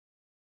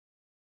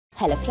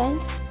Hello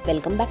friends,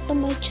 welcome back to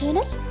my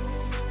channel.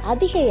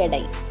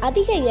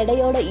 அதிக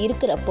எடையோட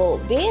இருக்கிறப்போ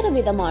வேறு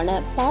விதமான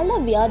பல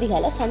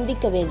வியாதிகளை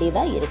சந்திக்க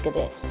வேண்டியதா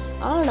இருக்குது.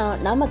 ஆனா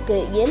நமக்கு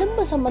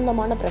எலும்பு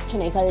சம்பந்தமான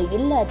பிரச்சனைகள்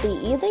இல்லாட்டி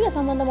இதய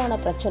சம்பந்தமான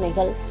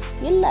பிரச்சனைகள்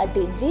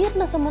இல்லாட்டி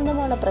ஜீரண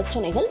சம்பந்தமான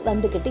பிரச்சனைகள்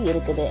வந்துகிட்டு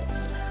இருக்குது.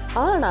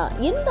 ஆனா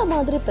இந்த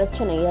மாதிரி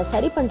பிரச்சனையை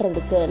சரி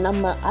பண்றதுக்கு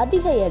நம்ம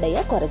அதிக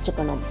எடையை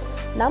குறைச்சுக்கணும்.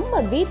 நம்ம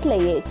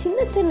வீட்டிலேயே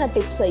சின்ன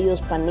டிப்ஸை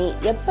யூஸ் பண்ணி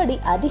எப்படி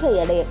அதிக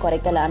எடையை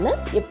குறைக்கலான்னு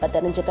இப்போ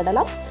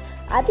தெரிஞ்சுக்கிடலாம்.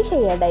 அதிக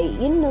எடை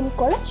இன்னும்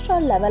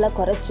கொலஸ்ட்ரால் லெவலை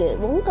குறைச்சு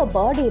உங்க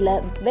பாடியில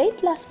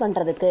வெயிட் லாஸ்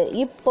பண்றதுக்கு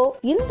இப்போ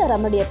இந்த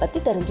ரெமடியை பத்தி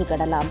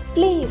தெரிஞ்சுக்கிடலாம்.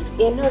 ப்ளீஸ்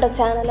என்னோட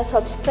சேனலை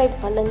சப்ஸ்கிரைப்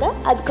பண்ணுங்க.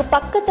 அதுக்கு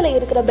பக்கத்துல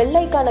இருக்கிற பெல்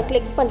ஐகானை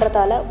கிளிக்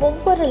பண்றதால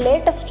ஒவ்வொரு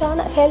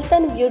லேட்டஸ்டான ஹெல்த்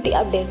அண்ட் பியூட்டி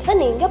அப்டேட்ஸை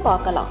நீங்க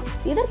பார்க்கலாம்.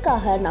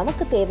 இதற்காக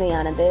நமக்கு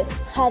தேவையானது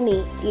ஹனி,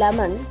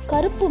 லெமன்,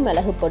 கருப்பு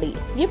மிளகு பொடி.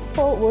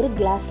 இப்போ ஒரு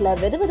கிளாஸ்ல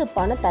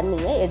வெதுவெதுப்பான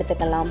தண்ணியை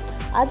எடுத்துக்கலாம்.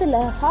 அதுல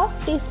 1/2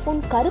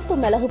 டீஸ்பூன் கருப்பு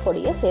மிளகு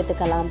பொடியை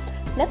சேர்த்துக்கலாம்.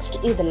 நெக்ஸ்ட்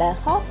இதுல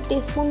 1/2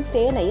 டீஸ்பூன்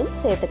தேனையும்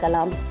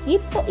சேர்த்துக்கலாம்.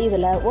 இப்போ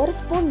இதுல 1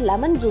 ஸ்பூன்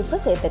லெமன் ஜூஸை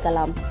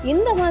சேர்த்துக்கலாம்.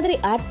 இந்த மாதிரி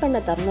ஆட் பண்ண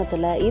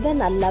தருணத்துல இதை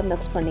நல்லா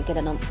மிக்ஸ்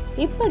பண்ணிக்கிடணும்.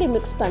 இப்படி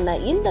மிக்ஸ் பண்ண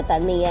இந்த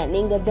தண்ணியை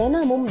நீங்க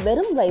தினமும்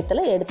வெறும்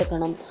வயிற்றுல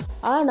எடுத்துக்கணும்.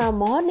 ஆனா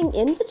மார்னிங்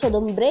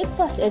எந்திரிச்சதும்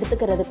பிரேக்ஃபாஸ்ட்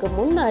எடுத்துக்கிறதுக்கு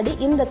முன்னாடி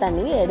இந்த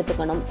தண்ணியை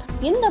எடுத்துக்கணும்.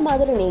 இந்த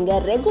மாதிரி நீங்க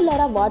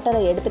ரெகுலரா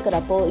வாட்டரை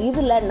எடுத்துக்கிறப்போ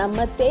இதுல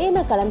நம்ம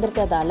தேனை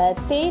கலந்துருக்கிறதால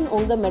தேன்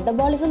உங்க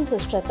மெட்டபாலிசம்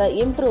சிஸ்டத்தை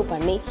இம்ப்ரூவ்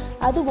பண்ணி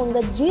அது உங்க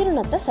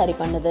ஜீரணத்தை சரி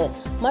பண்ணுது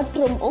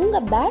மற்றும் உங்க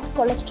பேட்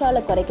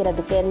கொலஸ்ட்ராலை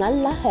குறைக்கிறதுக்கு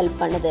நல்லா ஹெல்ப்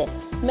பண்ணுது.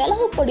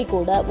 மிளகு பொடி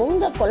கூட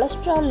உங்க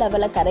கொலஸ்ட்ரால்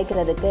லெவலை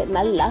கரைக்கிறதுக்கு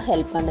நல்லா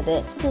ஹெல்ப் பண்ணுது.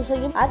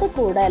 ஜூஸையும் அது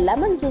கூட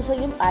லெமன்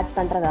ஜூஸையும் ஆட்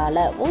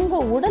பண்றதால உங்க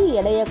உடல்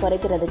எடையை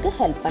குறைக்கிறதுக்கு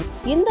ஹெல்ப் பண்ணுது.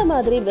 இந்த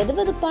மாதிரி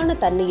வெதுவெதுப்பான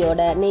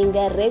தண்ணியோட நீங்க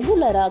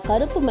ரெகுலரா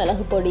கருப்பு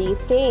மிளகு பொடி,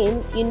 தேன்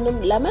இன்னும்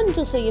லெமன்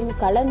ஜூஸையும்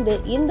கலந்து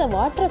இந்த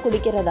வாட்டரை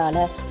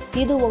குடிக்கிறதால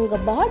இது உங்க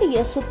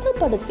பாடியை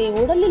சுத்தப்படுத்தி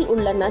உடலில்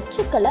உள்ள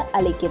நச்சுக்களை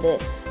அழிக்குது.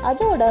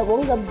 அதோட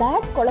உங்க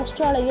பேட்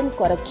கொலஸ்ட்ராலையும்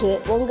குறைச்சு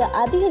உங்க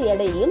அதிக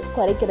எடையையும்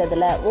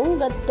குறைக்கிறதுல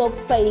உங்க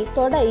தொப்பை,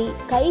 தொடை,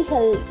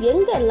 கைகள்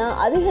எங்கெல்லாம்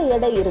அதிக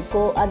எடை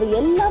இருக்கோ அது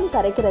எல்லாம்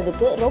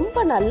கரைக்கிறதுக்கு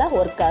ரொம்ப நல்லா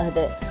ஒர்க்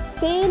ஆகுது.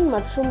 தேன்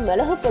மற்றும்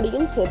மிளகு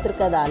பொடியும்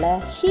சேர்த்துருக்கதால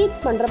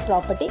ஹீட் பண்ற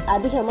ப்ராப்பர்ட்டி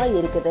அதிகமா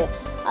இருக்குது.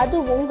 அது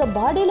உங்க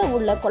பாடியில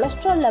உள்ள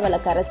கொலஸ்ட்ரால் லெவலை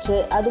கரைச்சு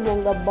அது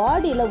உங்க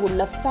பாடியில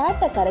உள்ள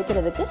ஃபேட்டை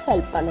கரைக்கிறதுக்கு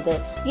ஹெல்ப் பண்ணுது.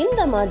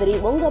 இந்த மாதிரி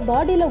உங்க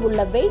பாடியில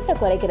உள்ள வெயிட்டை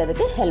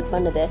குறைக்கிறதுக்கு ஹெல்ப்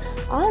பண்ணுது.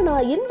 ஆனா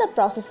இந்த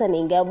ப்ராசஸை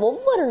நீங்க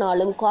ஒவ்வொரு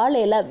நாளும்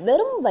காலையில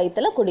வெறும்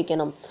வயிற்றுல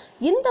குடிக்கணும்.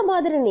 இந்த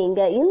மாதிரி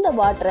நீங்க இந்த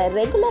வாட்டரை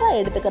ரெகுலரா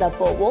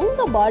எடுத்துக்கிறப்போ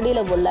உங்க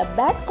பாடியில உள்ள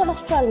பேட்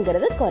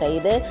கொலஸ்ட்ரால்ங்கிறது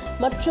குறையுது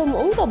மற்றும்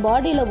உங்க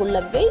பாடியில உள்ள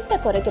வெயிட்டை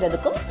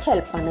குறைக்கிறதுக்கும்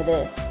ஹெல்ப் பண்ணுது.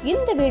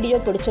 இந்த வீடியோ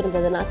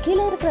பிடிச்சிருந்ததுன்னா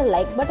கீழே இருக்கிற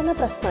லைக் பட்டனை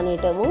பிரஸ்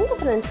பண்ணிட்டு உங்க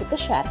ஃப்ரெண்ட்ஸுக்கு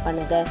ஷேர்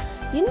பண்ணுங்க.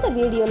 இந்த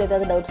வீடியோல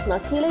ஏதாவது டவுட்ஸ்னா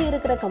கீழே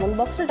இருக்கிற கமெண்ட்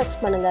பாக்ஸ்ல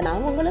டெக்ஸ்ட் பண்ணுங்க.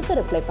 நான் உங்களுக்கு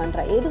ரிப்ளை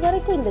பண்றேன். இது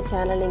வரைக்கும் இந்த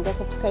சேனல் நீங்க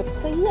சப்ஸ்கிரைப்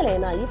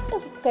செய்யலைன்னா இப்போ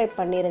சப்ஸ்கிரைப்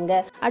பண்ணிருங்க.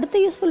 அடுத்த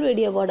யூஸ்ஃபுல்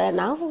வீடியோவோட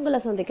நான்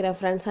உங்களை சந்திக்கிறேன்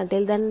friends.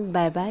 until then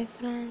bye bye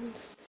friends.